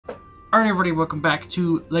Alright everybody, welcome back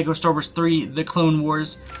to LEGO Star Wars 3 The Clone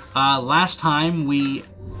Wars. Last time we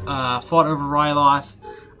fought over Ryloth.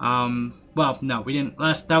 Well, no, we didn't.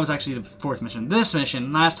 That was actually the fourth mission. This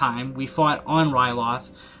mission, last time, we fought on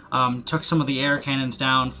Ryloth, took some of the air cannons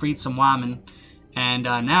down, freed some Woman, and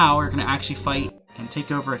now we're going to actually fight and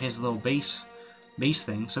take over his little base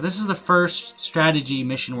thing. So this is the first strategy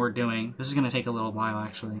mission we're doing. This is going to take a little while,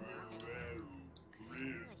 actually.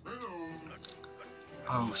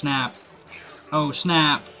 Oh, snap. Oh,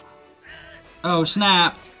 snap. Oh,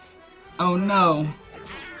 snap. Oh, no.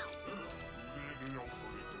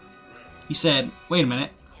 He said, wait a minute.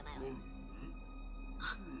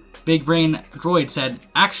 Big Brain Droid said,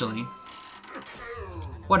 actually,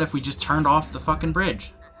 what if we just turned off the fucking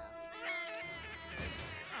bridge?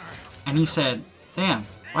 And he said, damn,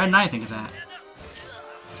 why didn't I think of that?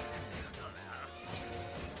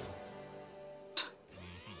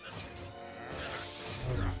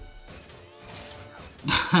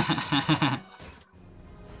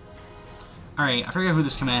 Alright, I forget who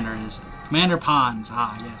this commander is. Commander Pons.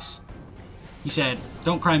 Ah, yes. He said,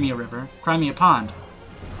 don't cry me a river, cry me a pond.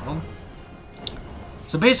 Well,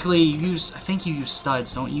 so basically, I think you use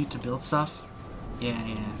studs, don't you, to build stuff? Yeah.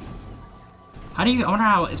 How do you, I wonder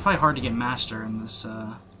how, it's probably hard to get master in this,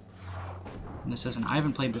 I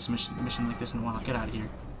haven't played this mission like this in a while. Get out of here.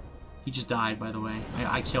 He just died, by the way.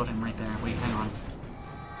 I killed him right there. Wait, hang on.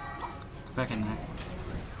 Get back in there.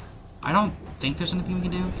 I don't think there's anything we can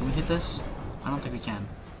do. Can we hit this? I don't think we can.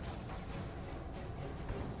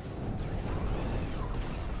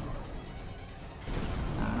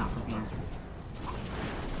 Not from here.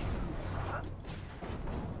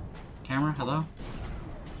 Camera, hello?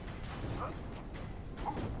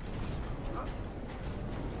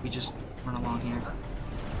 We just run along here.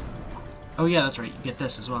 Oh yeah, that's right. You get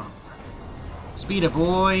this as well. Speed it,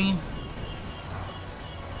 boy!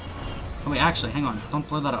 Oh wait, actually, hang on. Don't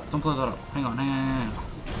blow that up. Don't blow that up. Hang on.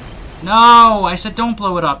 No! I said don't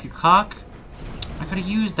blow it up, you cock! I could've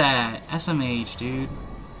used that. SMH, dude.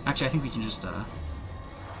 Actually, I think we can just,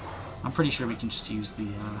 I'm pretty sure we can just use the,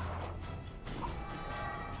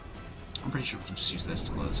 I'm pretty sure we can just use this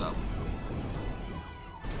to blow this up.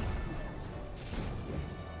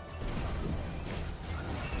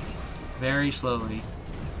 Very slowly.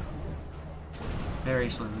 Very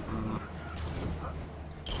slowly blow it up.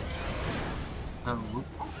 Oh, whoop.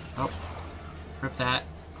 Oh. Rip that.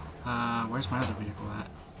 Where's my other vehicle at?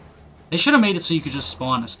 They should have made it so you could just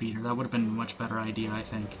spawn a speeder. That would have been a much better idea, I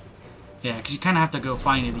think. Yeah, because you kind of have to go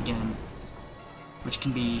find it again. Which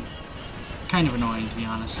can be kind of annoying, to be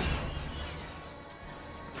honest.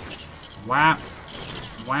 Whap.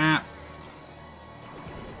 Whap.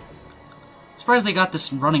 I'm surprised they got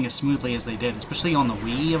this running as smoothly as they did, especially on the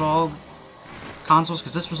Wii of all consoles,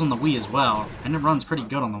 because this was on the Wii as well, and it runs pretty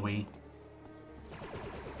good on the Wii.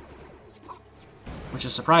 Which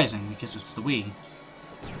is surprising, because it's the Wii.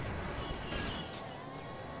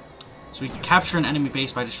 So we can capture an enemy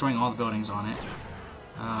base by destroying all the buildings on it.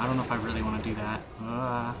 I don't know if I really want to do that.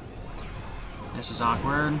 This is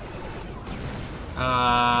awkward.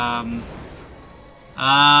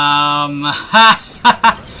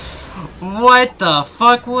 What the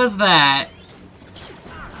fuck was that?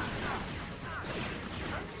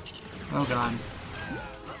 Oh god.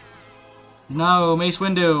 No, Mace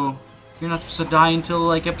Windu! You're not supposed to die until,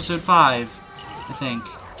 like, episode 5, I think.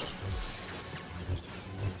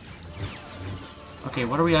 Okay,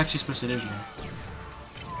 what are we actually supposed to do here?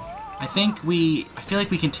 I feel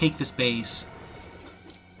like we can take this base.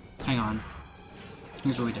 Hang on.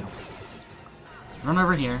 Here's what we do. Run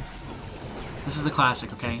over here. This is the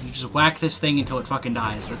classic, okay? You just whack this thing until it fucking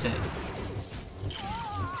dies. That's it.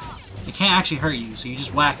 It can't actually hurt you, so you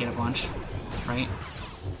just whack it a bunch, right?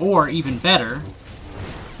 Or, even better,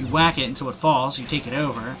 you whack it until it falls, you take it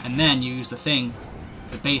over, and then you use the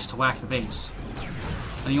base to whack the base.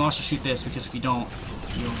 And you also shoot this, because if you don't,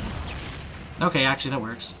 you'll... Okay, actually that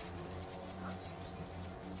works.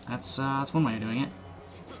 That's one way of doing it.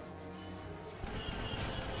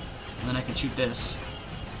 And then I can shoot this.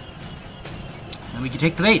 And we can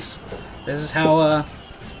take the base. This is how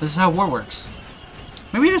war works.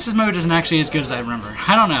 Maybe this mode isn't actually as good as I remember.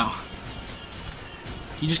 I don't know.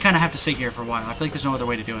 You just kind of have to sit here for a while. I feel like there's no other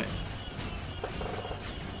way to do it.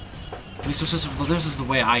 At least this is the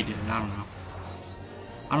way I did it. I don't know.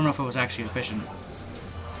 I don't know if it was actually efficient.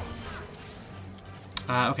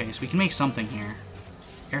 Okay, so we can make something here.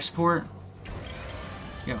 Air support.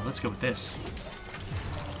 Yo, let's go with this.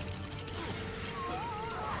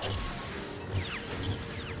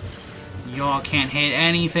 Y'all can't hit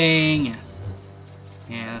anything!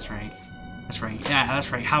 Yeah, that's right. That's right. Yeah,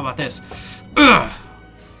 that's right. How about this? Ugh!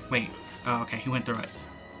 Wait, Oh, okay, he went through it.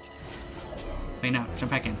 Wait, no,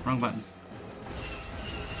 jump back in. Wrong button.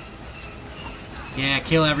 Yeah,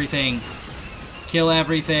 kill everything. Kill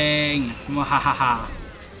everything. Mwahaha.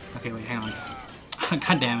 Okay, wait, hang on.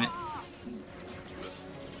 God damn it.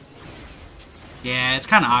 Yeah, it's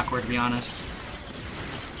kind of awkward, to be honest.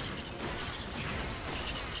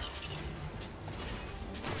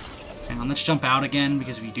 Hang on, let's jump out again,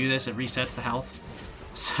 because if you do this, it resets the health.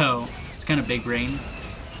 So, it's kind of big brain.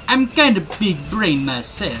 I'm kind of big brain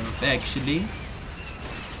myself, actually.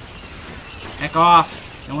 Heck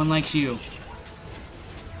off. No one likes you.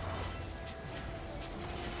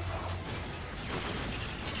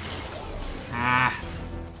 Ah.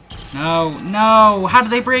 No, no! How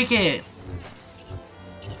did they break it?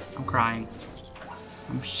 I'm crying.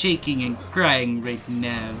 I'm shaking and crying right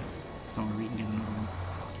now. Don't worry, we can get another one.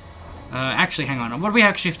 Actually, hang on. What do we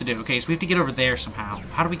actually have to do? Okay, so we have to get over there somehow.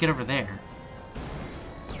 How do we get over there?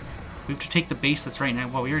 We have to take the base that's right now.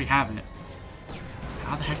 Well, we already have it.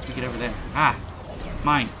 How the heck do we get over there? Ah!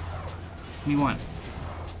 Mine. Give me one.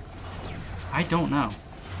 I don't know.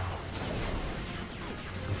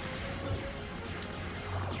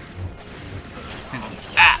 Hang on.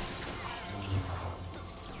 Ah!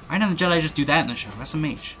 Why didn't the Jedi just do that in the show? That's a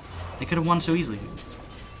mage. They could have won so easily.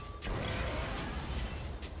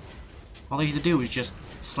 All they had to do was just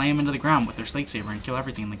slam into the ground with their lightsaber and kill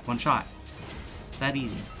everything in like one shot. It's that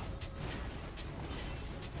easy.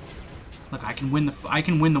 Look, I can win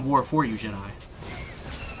the war for you, Jedi.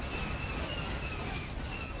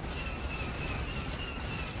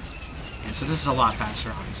 And so this is a lot faster,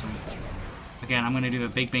 obviously. Again, I'm gonna do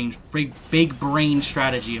the big brain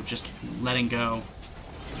strategy of just letting go,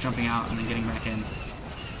 jumping out, and then getting back in.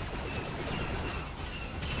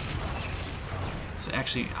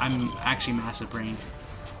 I'm actually massive brain.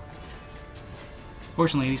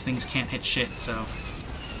 Fortunately, these things can't hit shit, so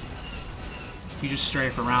you just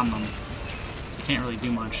strafe around them. You can't really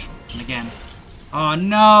do much. And again, oh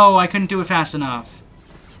no, I couldn't do it fast enough.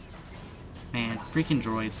 Man, freaking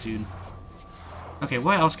droids, dude. Okay,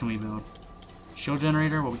 what else can we build? Shield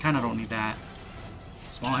generator? Well, we kind of don't need that.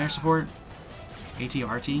 Small air support?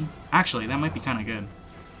 AT-RT? Actually, that might be kind of good.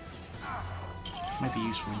 Might be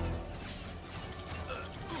useful.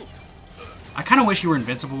 I kind of wish you were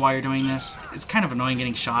invincible while you're doing this. It's kind of annoying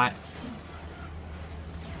getting shot.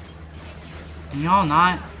 Can y'all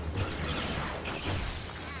not?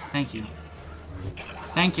 Thank you.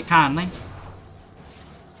 Thank you kindly.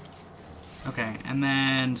 Okay, and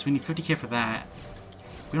then, so we need 50k for that.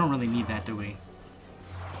 We don't really need that, do we?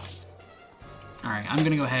 Alright, I'm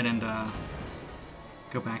gonna go ahead and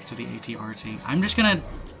go back to the AT-RT. I'm just gonna,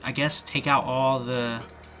 I guess, take out all the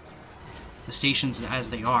stations as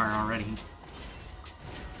they are already.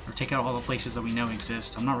 Or take out all the places that we know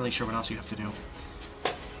exist. I'm not really sure what else you have to do.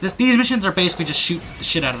 These missions are basically just shoot the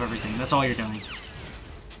shit out of everything. That's all you're doing.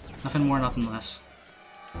 Nothing more, nothing less.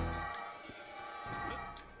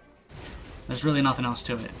 There's really nothing else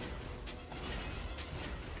to it.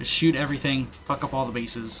 Just shoot everything, fuck up all the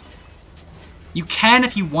bases. You can,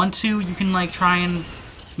 if you want to, you can like try and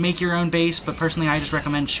make your own base, but personally I just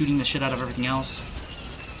recommend shooting the shit out of everything else.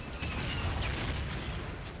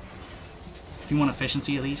 If you want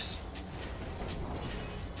efficiency at least.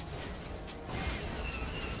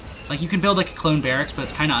 Like, you can build like a clone barracks, but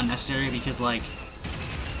it's kind of unnecessary because like,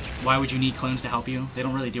 why would you need clones to help you? They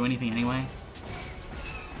don't really do anything anyway.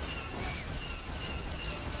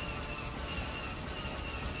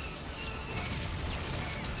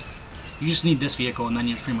 You just need this vehicle and then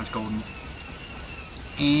you're pretty much golden.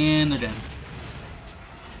 And they're dead.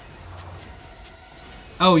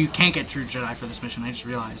 Oh, you can't get True Jedi for this mission, I just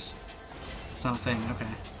realized. It's not a thing, okay.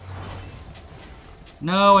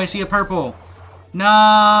 No, I see a purple! No!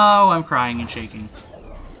 I'm crying and shaking.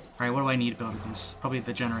 Alright, what do I need to build with this? Probably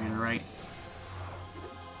the generator, right?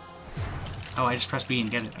 Oh, I just press B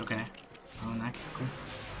and get it, okay. Oh, and that, cool.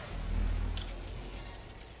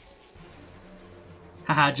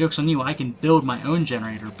 Haha, joke's on you, I can build my own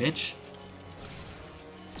generator, bitch.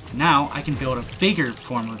 Now, I can build a bigger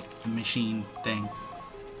form of the machine thing.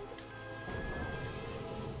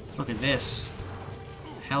 Look at this.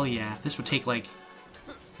 Hell yeah. This would take, like,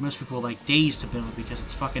 most people, like, days to build because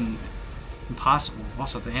it's fucking impossible.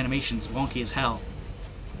 Also, the animation's wonky as hell.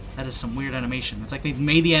 That is some weird animation. It's like they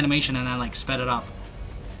made the animation and then, like, sped it up.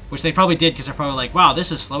 Which they probably did because they're probably like, wow,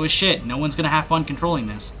 this is slow as shit. No one's gonna have fun controlling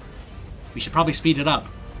this. We should probably speed it up.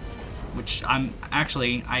 Which I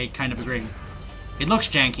kind of agree. It looks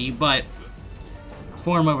janky, but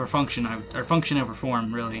form over function, or function over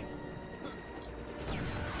form, really.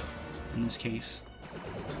 In this case,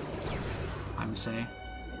 I would say.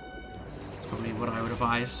 That's probably what I would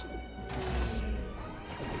advise.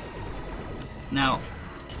 Now,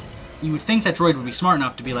 you would think that droid would be smart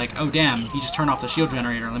enough to be like, oh damn, he just turned off the shield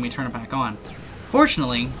generator, let me turn it back on.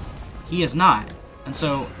 Fortunately, he is not. And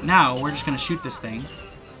so now we're just going to shoot this thing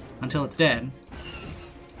until it's dead.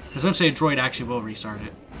 Because eventually a droid actually will restart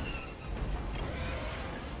it.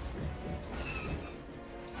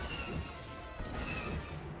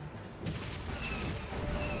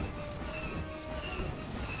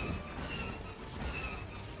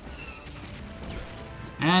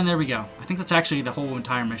 And there we go. I think that's actually the whole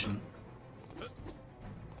entire mission.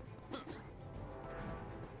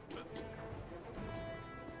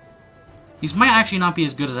 These might actually not be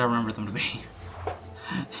as good as I remember them to be.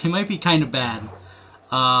 They might be kind of bad.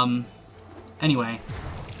 Anyway,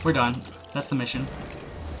 we're done. That's the mission.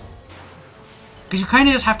 Because you kind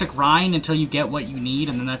of just have to grind until you get what you need,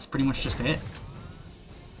 and then that's pretty much just it.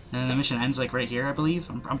 And then the mission ends, like, right here, I believe.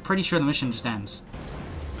 I'm pretty sure the mission just ends.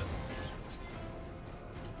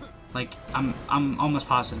 Like, I'm almost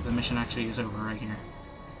positive the mission actually is over right here.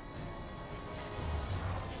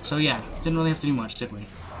 So yeah, didn't really have to do much, did we?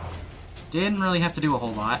 Didn't really have to do a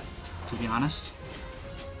whole lot, to be honest.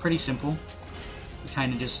 Pretty simple. We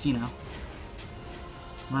kind of just, you know,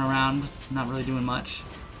 run around, not really doing much.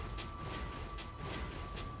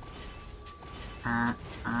 And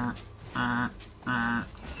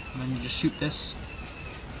then you just shoot this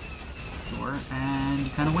door, and you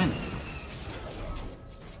kind of win.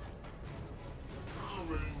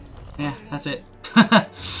 Yeah, that's it.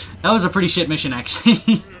 That was a pretty shit mission,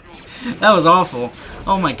 actually. That was awful.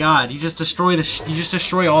 Oh my god, you just destroy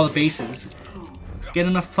all the bases. Get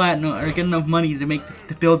enough platinum or get enough money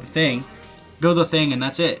to build the thing. Build the thing, and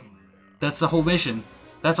that's it. That's the whole mission.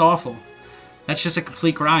 That's awful. That's just a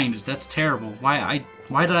complete grind. That's terrible. Why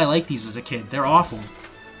did I like these as a kid? They're awful.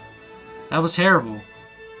 That was terrible.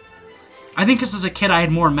 I think because as a kid I had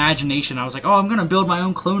more imagination. I was like, oh, I'm gonna build my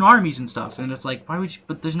own clone armies and stuff. And it's like, why would you?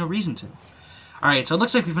 But there's no reason to. Alright, so it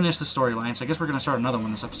looks like we finished the storyline, so I guess we're gonna start another one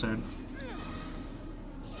this episode.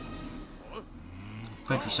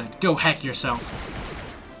 Ventress said, go heck yourself.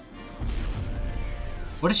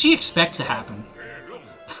 What did she expect to happen?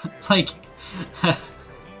 Like...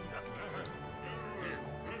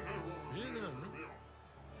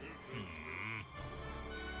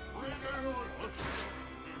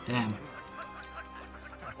 Damn.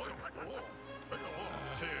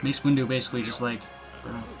 Mace Windu basically just like,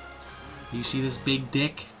 bro, you see this big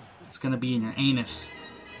dick? It's gonna be in your anus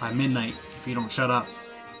by midnight if you don't shut up.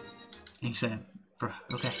 And he said, bro,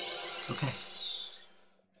 okay, okay.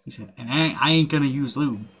 He said, and I ain't gonna use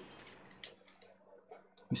lube.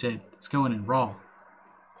 He said, it's going in raw.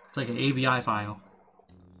 It's like an AVI file.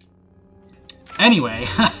 Anyway.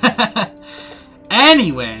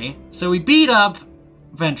 Anyway, so we beat up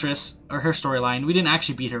Ventress, or her storyline. We didn't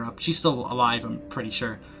actually beat her up. She's still alive, I'm pretty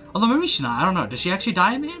sure. Although maybe she's not. I don't know. Does she actually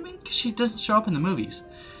die in the animated? Because she doesn't show up in the movies.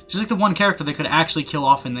 She's like the one character they could actually kill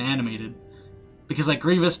off in the animated. Because like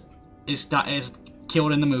Grievous is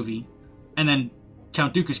killed in the movie, and then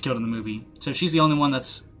Count Dooku's killed in the movie. So she's the only one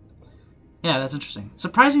that's... Yeah, that's interesting.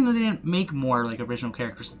 Surprising that they didn't make more like original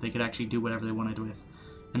characters that they could actually do whatever they wanted with.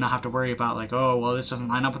 And not have to worry about like, oh, well, this doesn't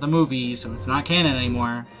line up with the movie, so it's not canon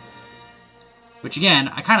anymore. Which again,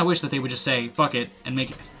 I kind of wish that they would just say, fuck it, and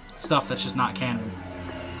make stuff that's just not canon.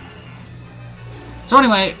 So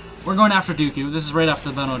anyway, we're going after Dooku. This is right after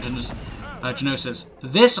the Battle of Geonosis.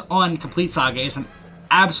 This on Complete Saga is an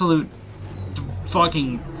absolute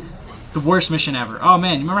fucking the worst mission ever. Oh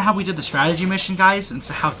man, you remember how we did the strategy mission, guys? And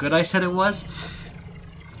so how good I said it was?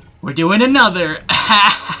 We're doing another!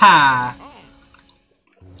 Ha ha!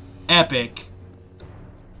 Epic.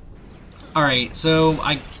 Alright, so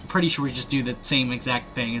I'm pretty sure we just do the same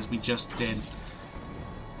exact thing as we just did.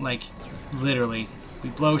 Like, literally. We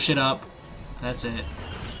blow shit up. That's it.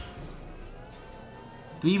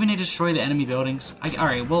 Do we even need to destroy the enemy buildings?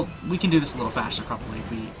 Alright, well, we can do this a little faster probably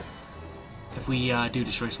if we do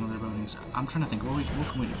destroy some of their buildings. I'm trying to think, what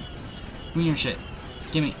can we do? Give me your shit.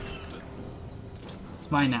 Gimme.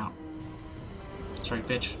 It's mine now. That's right,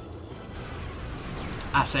 bitch.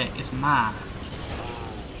 I say, it's mine.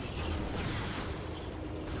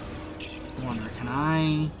 I wonder, can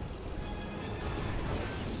I...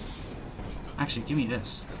 Actually, give me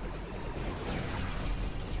this.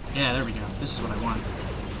 Yeah, there we go. This is what I want.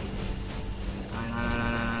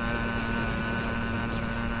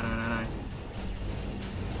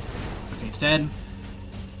 Okay, it's dead.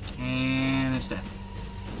 And it's dead.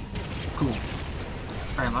 Cool.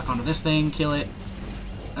 Alright, lock onto this thing, kill it.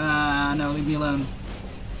 No, leave me alone.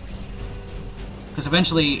 Because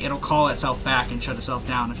eventually it'll call itself back and shut itself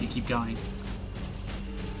down if you keep going.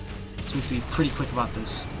 So we have to be pretty quick about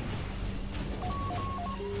this.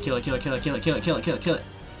 Kill it, kill it, kill it, kill it, kill it, kill it, kill it, kill it.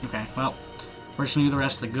 Okay, well, we're just gonna do the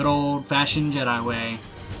rest the good old-fashioned Jedi way.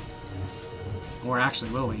 Or actually,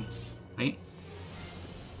 will we? Wait.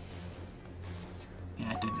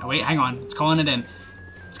 Yeah, it did. Oh, wait, hang on. It's calling it in.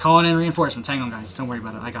 It's calling in reinforcements. Hang on, guys. Don't worry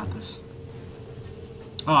about it. I got this.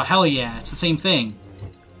 Oh, hell yeah. It's the same thing.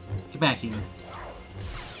 Get back here.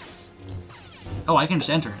 Oh, I can just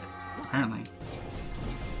enter it. Apparently.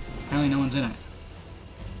 Apparently no one's in it.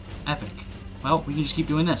 Epic. Well, we can just keep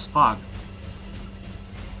doing this. Fog.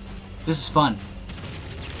 This is fun.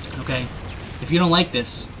 Okay? If you don't like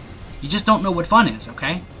this, you just don't know what fun is,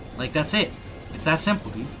 okay? Like, that's it. It's that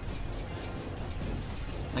simple, dude.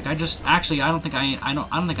 Like, I just... Actually, I don't think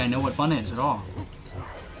I know what fun is at all.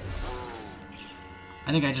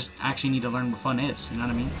 I think I just actually need to learn what fun is, you know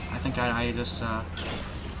what I mean? I think I just, I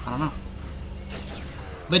don't know.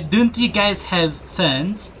 But don't you guys have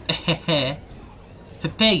fun?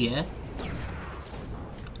 Papaya.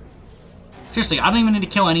 Seriously, I don't even need to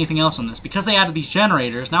kill anything else on this. Because they added these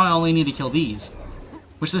generators, now I only need to kill these.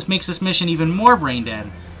 Which this makes this mission even more brain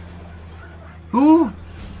dead. Who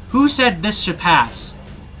said this should pass?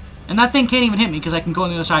 And that thing can't even hit me because I can go on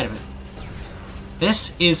the other side of it.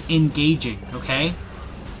 This is engaging, okay?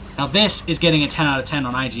 Now this is getting a 10 out of 10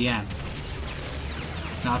 on IGN.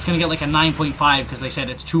 Now it's going to get like a 9.5 because they said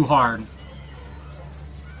it's too hard.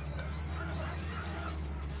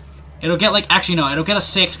 It'll get like, actually no, it'll get a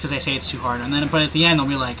 6 because they say it's too hard. And then, but at the end they'll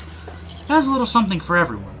be like, it has a little something for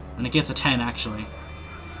everyone. And it gets a 10 actually.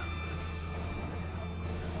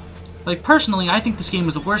 Like personally, I think this game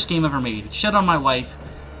was the worst game ever made. It shit on my wife,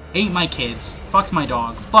 ate my kids, fucked my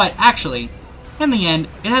dog. But actually, in the end,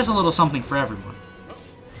 it has a little something for everyone.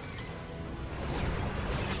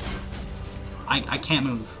 I can't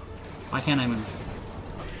move. Why can't I move?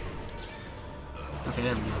 Okay,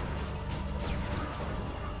 there we go.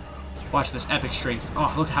 Watch this epic strafe.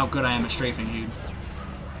 Oh, look how good I am at strafing, dude.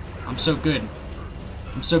 I'm so good.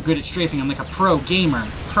 I'm so good at strafing. I'm like a pro gamer.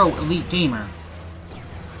 Pro elite gamer.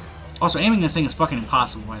 Also, aiming this thing is fucking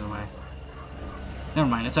impossible, by the way. Never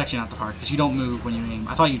mind, it's actually not that hard, because you don't move when you aim.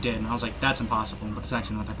 I thought you did, and I was like, that's impossible, but it's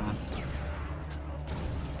actually not that bad.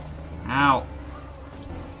 Ow.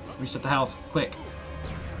 Reset the health, quick.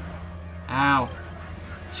 Ow.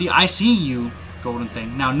 See, I see you, golden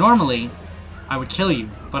thing. Now, normally, I would kill you,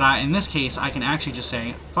 but in this case, I can actually just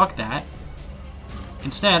say, fuck that.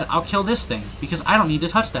 Instead, I'll kill this thing, because I don't need to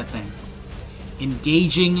touch that thing.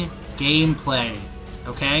 Engaging gameplay,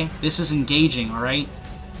 okay? This is engaging, alright?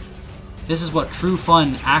 This is what true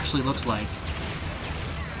fun actually looks like.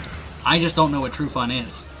 I just don't know what true fun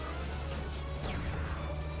is.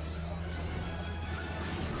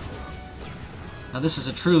 Now this is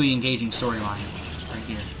a truly engaging storyline, right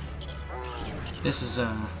here. This is,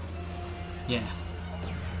 yeah.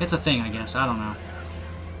 It's a thing, I guess. I don't know.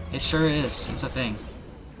 It sure is. It's a thing.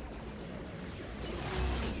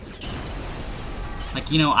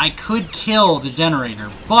 Like, you know, I could kill the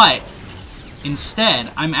generator, but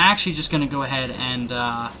instead, I'm actually just gonna go ahead and,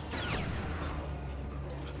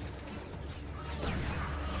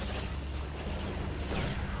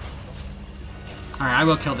 Alright, I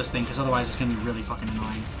will kill this thing, because otherwise it's going to be really fucking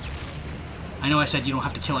annoying. I know I said you don't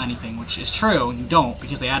have to kill anything, which is true, you don't,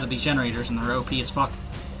 because they added these generators and they're OP as fuck.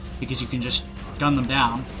 Because you can just gun them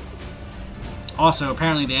down. Also,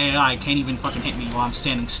 apparently the AI can't even fucking hit me while I'm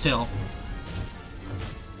standing still.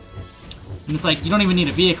 And it's like, you don't even need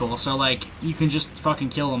a vehicle, so like, you can just fucking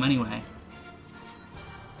kill them anyway.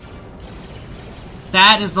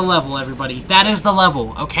 That is the level, everybody. That is the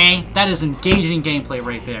level, okay? That is engaging gameplay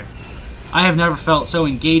right there. I have never felt so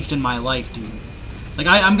engaged in my life, dude. Like,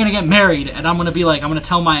 I'm gonna get married, and I'm gonna be like, I'm gonna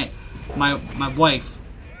tell my wife,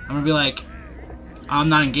 I'm gonna be like, I'm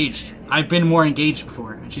not engaged. I've been more engaged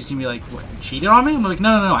before. And she's gonna be like, what, you cheated on me? I'm like,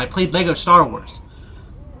 no, no, no, I played Lego Star Wars.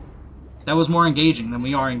 That was more engaging than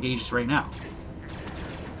we are engaged right now.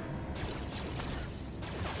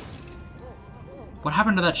 What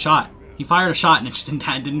happened to that shot? He fired a shot and it just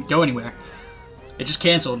didn't go anywhere. It just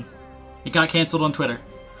canceled. It got canceled on Twitter.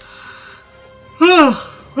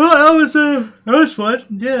 Oh, well, that was fun.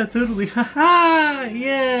 Yeah, totally. Haha,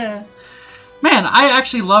 yeah. Man, I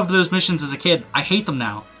actually loved those missions as a kid. I hate them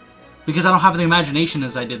now. Because I don't have the imagination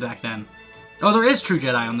as I did back then. Oh, there is True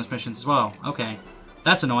Jedi on this mission as well. Okay.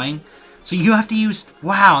 That's annoying. So you have to use...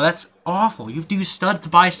 Wow, that's awful. You have to use studs to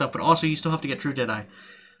buy stuff, but also you still have to get True Jedi.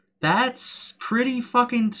 That's pretty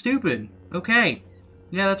fucking stupid. Okay.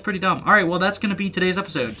 Yeah, that's pretty dumb. Alright, well, that's going to be today's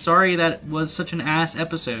episode. Sorry that was such an ass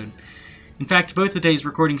episode. In fact, both of today's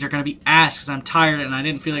recordings are going to be ass because I'm tired and I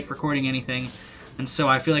didn't feel like recording anything. And so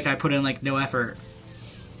I feel like I put in, like, no effort.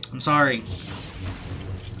 I'm sorry.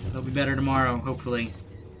 It'll be better tomorrow, hopefully.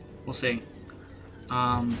 We'll see.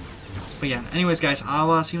 But yeah, anyways, guys,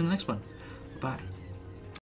 I'll see you in the next one. Bye.